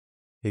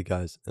Hey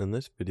guys, in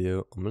this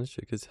video, I'm going to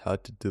show you guys how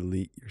to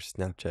delete your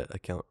Snapchat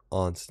account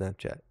on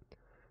Snapchat.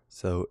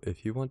 So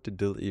if you want to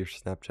delete your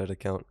Snapchat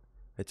account,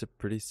 it's a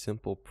pretty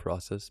simple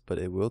process, but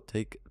it will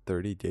take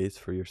 30 days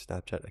for your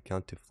Snapchat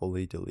account to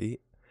fully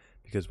delete.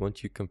 Because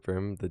once you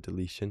confirm the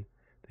deletion,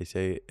 they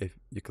say if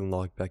you can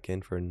log back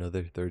in for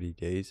another 30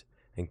 days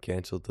and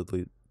cancel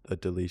the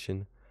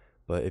deletion.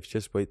 But if you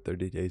just wait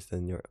 30 days,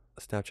 then your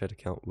Snapchat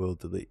account will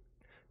delete.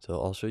 So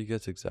I'll show you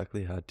guys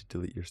exactly how to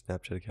delete your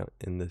Snapchat account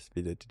in this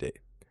video today.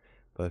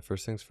 But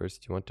first things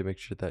first, you want to make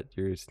sure that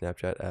your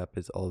Snapchat app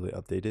is all the way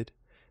updated.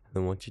 And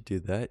then once you do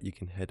that, you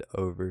can head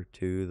over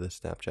to the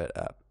Snapchat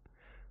app.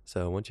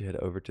 So once you head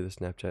over to the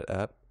Snapchat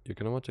app, you're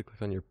going to want to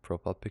click on your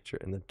profile picture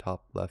in the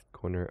top left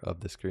corner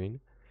of the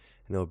screen,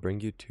 and it'll bring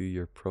you to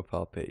your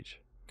profile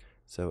page.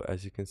 So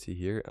as you can see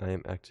here, I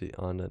am actually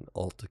on an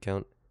alt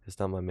account. It's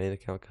not my main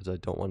account because I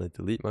don't want to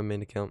delete my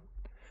main account.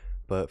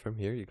 But from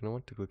here, you're going to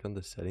want to click on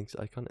the settings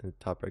icon in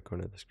the top right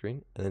corner of the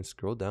screen and then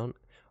scroll down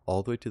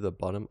all the way to the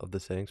bottom of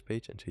the settings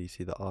page until you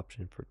see the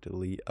option for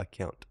delete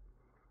account.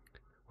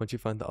 Once you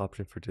find the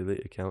option for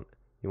delete account,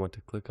 you want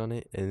to click on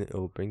it and it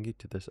will bring you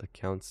to this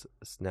account's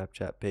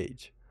Snapchat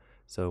page.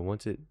 So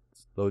once it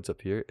loads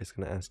up here, it's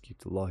going to ask you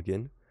to log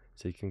in.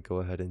 So you can go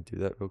ahead and do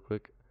that real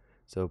quick.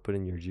 So put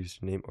in your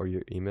username or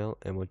your email,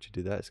 and once you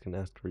do that, it's going to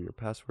ask for your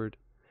password.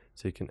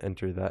 So you can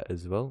enter that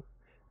as well.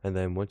 And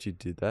then once you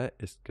do that,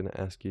 it's going to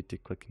ask you to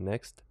click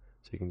next.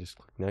 So you can just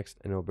click next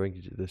and it'll bring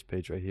you to this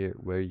page right here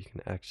where you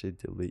can actually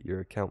delete your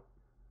account.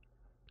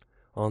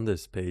 On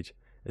this page,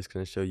 it's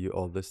going to show you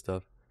all this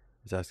stuff.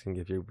 It's asking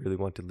if you really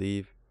want to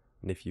leave.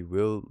 And if you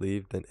will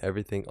leave, then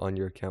everything on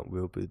your account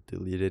will be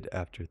deleted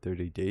after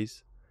 30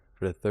 days.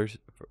 For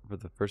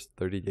the first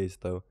 30 days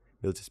though,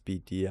 it'll just be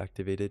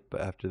deactivated,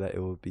 but after that it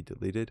will be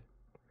deleted.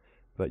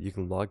 But you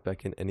can log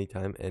back in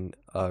anytime and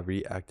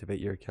reactivate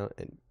your account,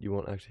 and you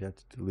won't actually have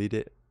to delete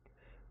it.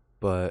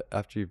 But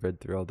after you've read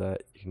through all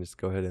that, you can just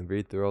go ahead and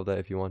read through all that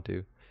if you want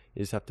to. You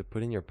just have to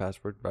put in your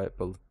password right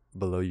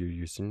below your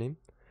username.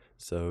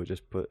 So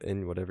just put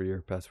in whatever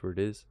your password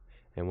is.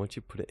 And once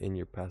you put it in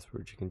your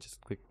password, you can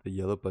just click the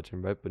yellow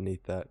button right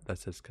beneath that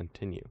says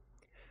continue.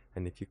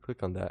 And if you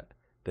click on that,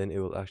 then it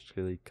will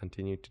actually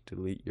continue to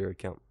delete your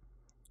account.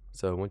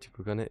 So once you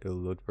click on it, it'll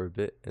load for a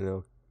bit,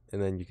 and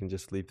then you can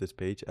just leave this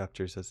page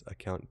after it says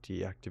account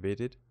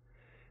deactivated.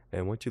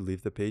 And once you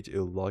leave the page,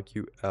 it'll log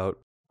you out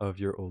of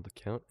your old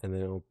account, and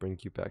then it'll bring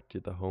you back to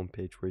the home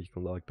page where you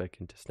can log back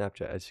into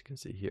Snapchat, as you can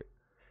see here.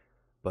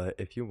 But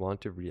if you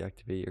want to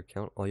reactivate your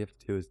account, all you have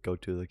to do is go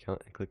to the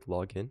account and click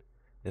login.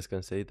 It's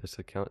going to say this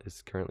account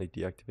is currently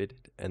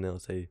deactivated, and it'll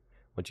say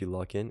once you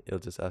log in, it'll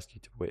just ask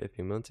you to wait a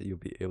few minutes and you'll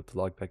be able to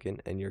log back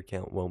in and your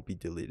account won't be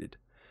deleted.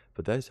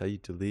 But that is how you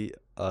delete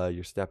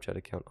your Snapchat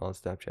account on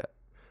Snapchat.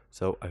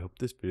 So I hope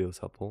this video was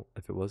helpful.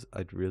 If it was,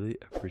 I'd really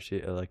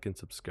appreciate a like and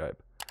subscribe.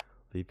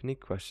 Leave any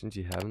questions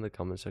you have in the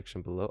comment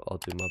section below. I'll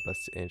do my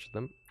best to answer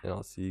them, and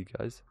I'll see you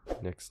guys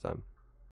next time.